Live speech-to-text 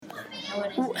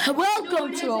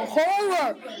Welcome to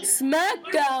Horror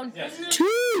Smackdown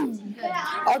 2.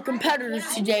 Our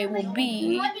competitors today will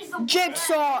be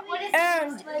Jigsaw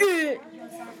and It.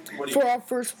 For our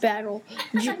first battle,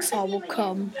 Jigsaw will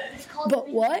come. But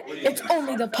what? It's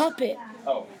only the puppet.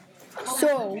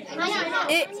 So,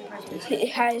 It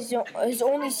has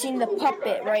only seen the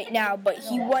puppet right now, but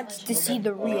he wants to see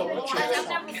the real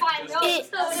Jigsaw. It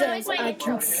says,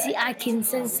 I can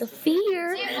sense the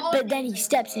fear, but then he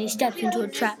steps into a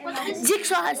trap.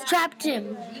 Jigsaw has trapped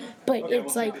him, but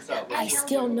it's like, I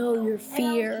still know your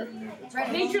fear.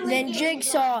 Then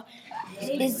Jigsaw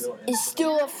is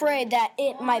still afraid that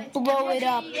it might blow it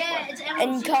up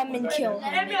and come and kill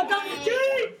him.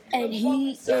 And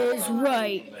he is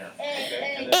right.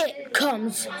 It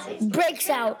comes, breaks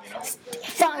out,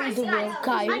 finds the real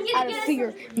guy out of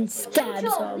fear and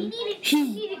stabs him.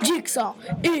 Jigsaw,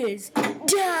 is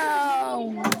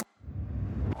down.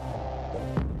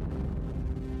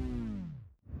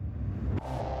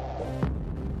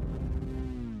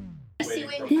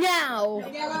 Now,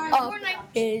 up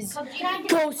is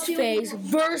Ghostface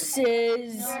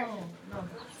versus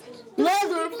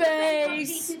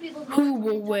Leatherface. Who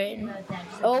will win?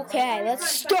 Okay, let's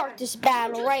start this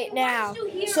battle right now.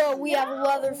 So we have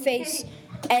Leatherface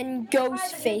and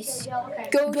Ghostface.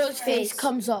 Ghostface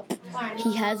comes up.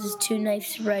 He has his two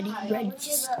knives ready to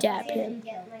stab him.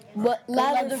 But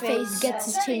Leatherface gets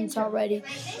his chainsaw ready.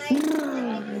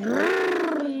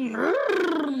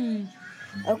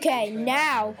 Okay,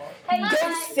 now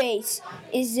Ghostface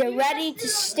is ready to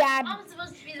stab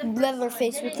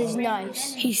Leatherface with his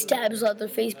knives. He stabs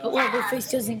Leatherface, but Leatherface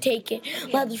doesn't take it.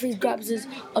 Leatherface grabs his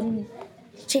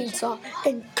chainsaw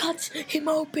and cuts him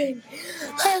open.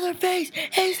 Leatherface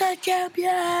is the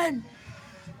champion!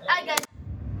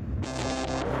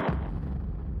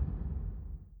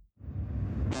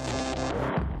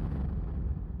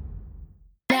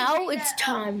 Now it's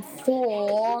time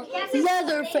for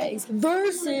Leatherface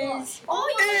versus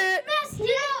It.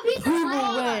 Who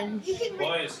will win?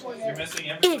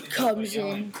 It comes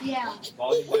in.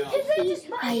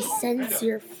 I sense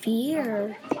your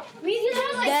fear.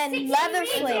 Then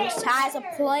Leatherface has a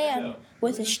plan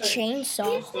with his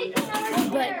chainsaw,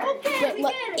 but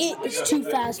It is too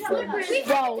fast for him.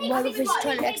 While Leatherface is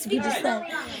trying to execute his plan,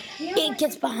 It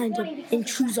gets behind him and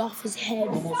chews off his head.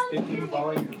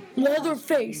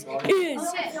 Leatherface is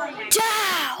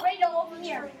down!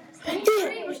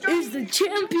 It is the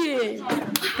champion!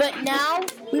 But now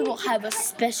we will have a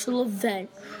special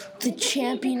event. The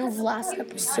champion of last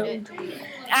episode.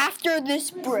 After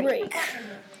this break.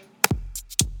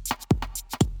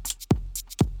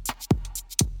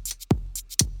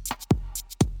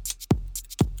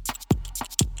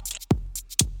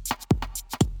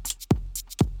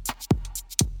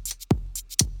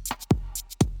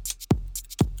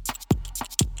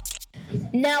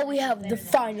 Now we have the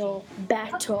final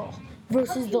battle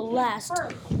versus the last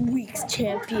week's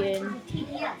champion.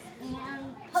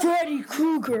 Freddy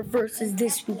Krueger versus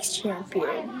this week's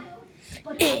champion.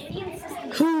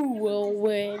 Who will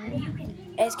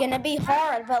win? It's gonna be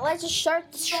hard, but let's just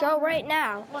start the show right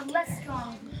now.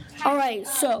 Alright,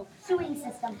 so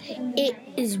It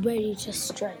is ready to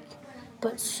strike.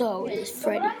 But so is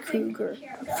Freddy Krueger.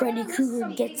 Freddy Krueger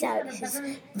gets out his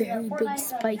very big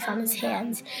spikes on his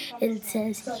hands and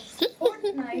says,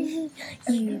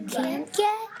 "You can't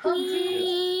get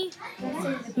me."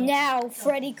 Now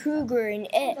Freddy Krueger and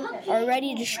It are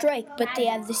ready to strike, but they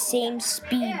have the same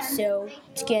speed, so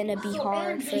it's gonna be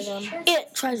hard for them.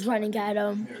 It tries running at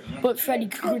him, but Freddy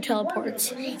Krueger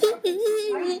teleports.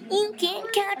 "You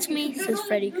can't catch me," says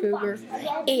Freddy Krueger.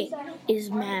 It is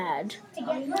mad.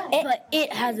 But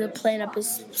It has a plan up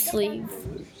his sleeve.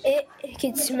 It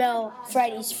can smell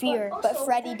Freddy's fear, but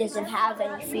Freddy doesn't have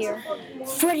any fear.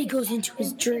 Freddy goes into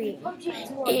his dream.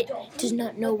 It does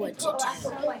not know what to do.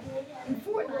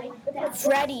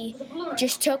 Freddy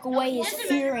just took away his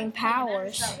fearing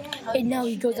powers. And now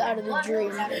he goes out of the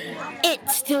dream. It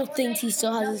still thinks he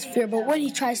still has his fear, but when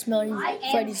he tries smelling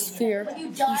Freddy's fear,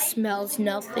 he smells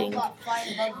nothing.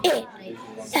 It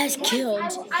has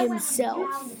killed himself.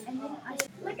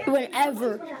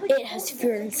 Whenever It has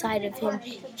fear inside of him,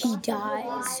 he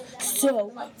dies.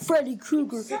 So, Freddy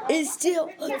Krueger is still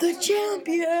the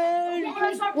champion!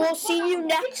 We'll see you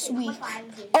next week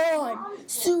on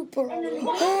Super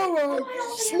Horror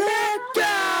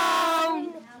Smackdown!